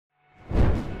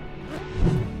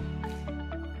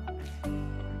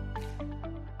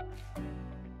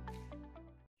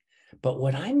But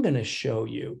what I'm going to show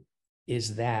you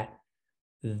is that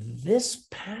this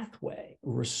pathway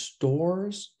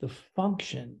restores the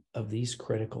function of these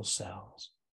critical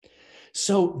cells.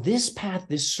 So this path,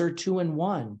 this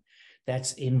sirtuin-1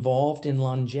 that's involved in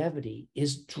longevity,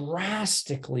 is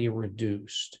drastically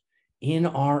reduced in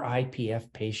our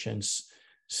IPF patients'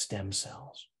 stem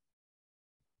cells.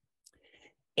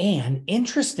 And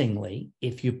interestingly,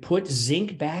 if you put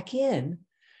zinc back in,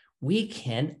 we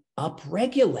can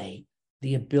upregulate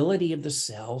the ability of the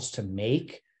cells to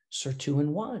make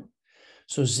sirtuin-1.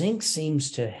 So zinc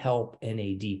seems to help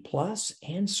NAD plus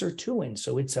and sirtuin,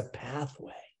 so it's a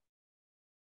pathway.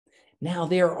 Now,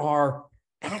 there are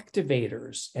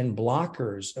activators and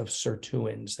blockers of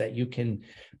sirtuins that you can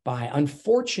buy.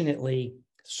 Unfortunately,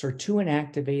 sirtuin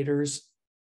activators,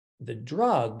 the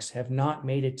drugs, have not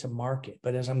made it to market.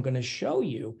 But as I'm going to show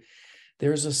you,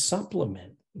 there's a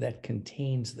supplement that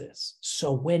contains this.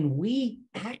 So when we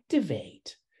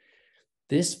activate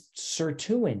this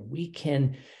sirtuin, we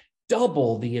can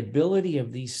double the ability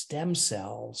of these stem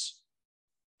cells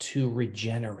to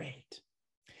regenerate.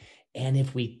 And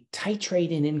if we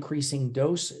titrate in increasing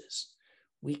doses,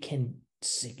 we can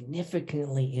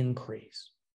significantly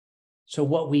increase. So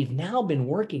what we've now been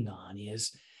working on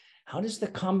is, how does the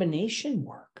combination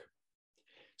work?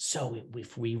 So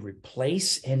if we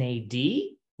replace NAD,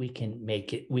 we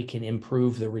can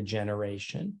improve the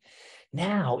regeneration.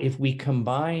 Now, if we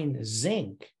combine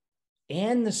zinc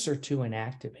and the sirtuin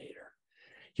activator,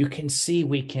 you can see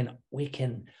we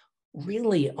can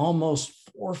really almost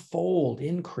fourfold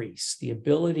increase the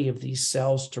ability of these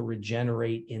cells to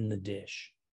regenerate in the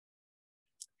dish.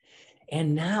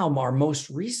 And now our most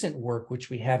recent work, which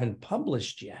we haven't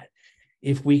published yet,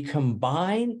 if we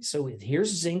combine, so here's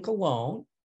zinc alone,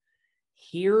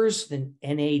 here's the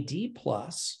NAD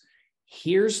plus,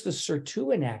 here's the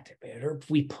sirtuin activator. If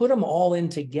we put them all in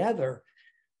together,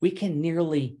 we can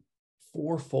nearly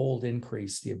fourfold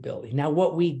increase the ability. Now,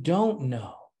 what we don't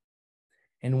know,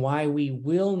 and why we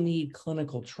will need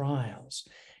clinical trials,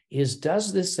 is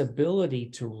does this ability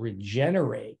to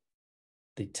regenerate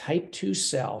the type 2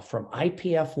 cell from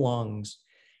IPF lungs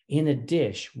in a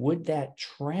dish, would that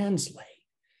translate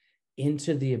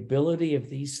into the ability of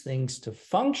these things to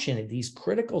function, these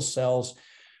critical cells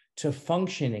to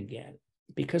function again?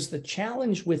 Because the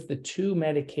challenge with the two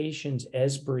medications,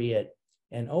 Esbriet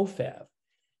and Ofev,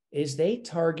 is they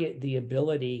target the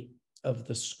ability of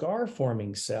the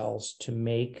scar-forming cells to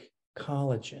make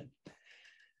collagen.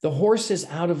 The horse is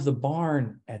out of the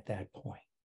barn at that point.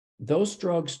 Those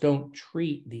drugs don't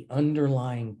treat the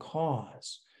underlying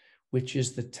cause, which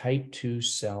is the type 2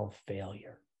 cell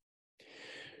failure.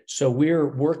 So we're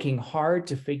working hard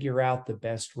to figure out the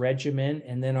best regimen,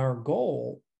 and then our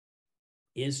goal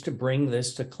is to bring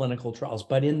this to clinical trials.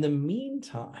 But in the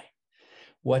meantime,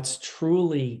 what's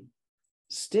truly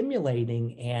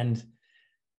stimulating and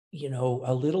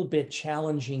a little bit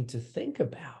challenging to think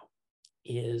about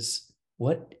is,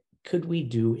 what could we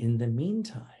do in the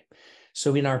meantime?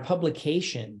 So in our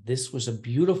publication, this was a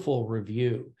beautiful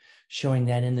review showing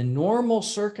that in the normal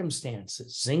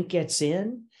circumstances, zinc gets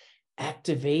in,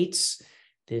 activates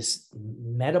this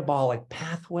metabolic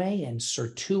pathway and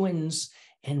sirtuins,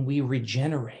 and we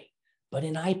regenerate. But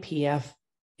in IPF,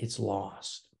 it's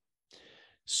lost.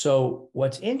 So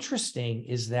what's interesting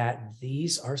is that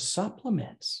these are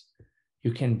supplements.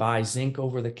 You can buy zinc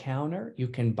over the counter. You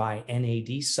can buy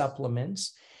NAD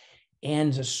supplements.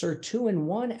 And a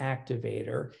sirtuin-1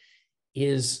 activator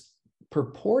is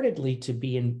purportedly to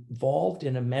be involved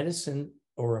in a medicine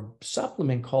or a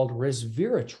supplement called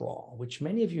resveratrol, which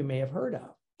many of you may have heard of.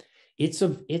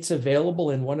 It's available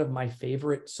in one of my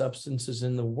favorite substances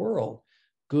in the world,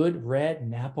 good red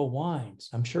Napa wines.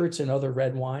 I'm sure it's in other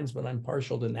red wines, but I'm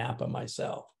partial to Napa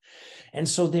myself. And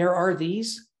so there are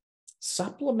these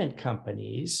supplement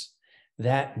companies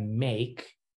that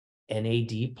make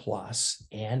NAD plus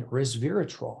and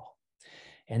resveratrol.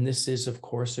 And this is, of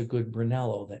course, a good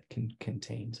Brunello that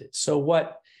contains it. So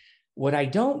what I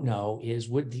don't know is,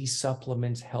 would these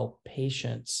supplements help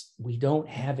patients? We don't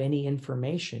have any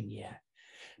information yet.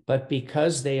 But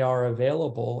because they are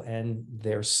available and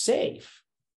they're safe,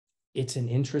 it's an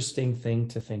interesting thing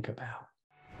to think about.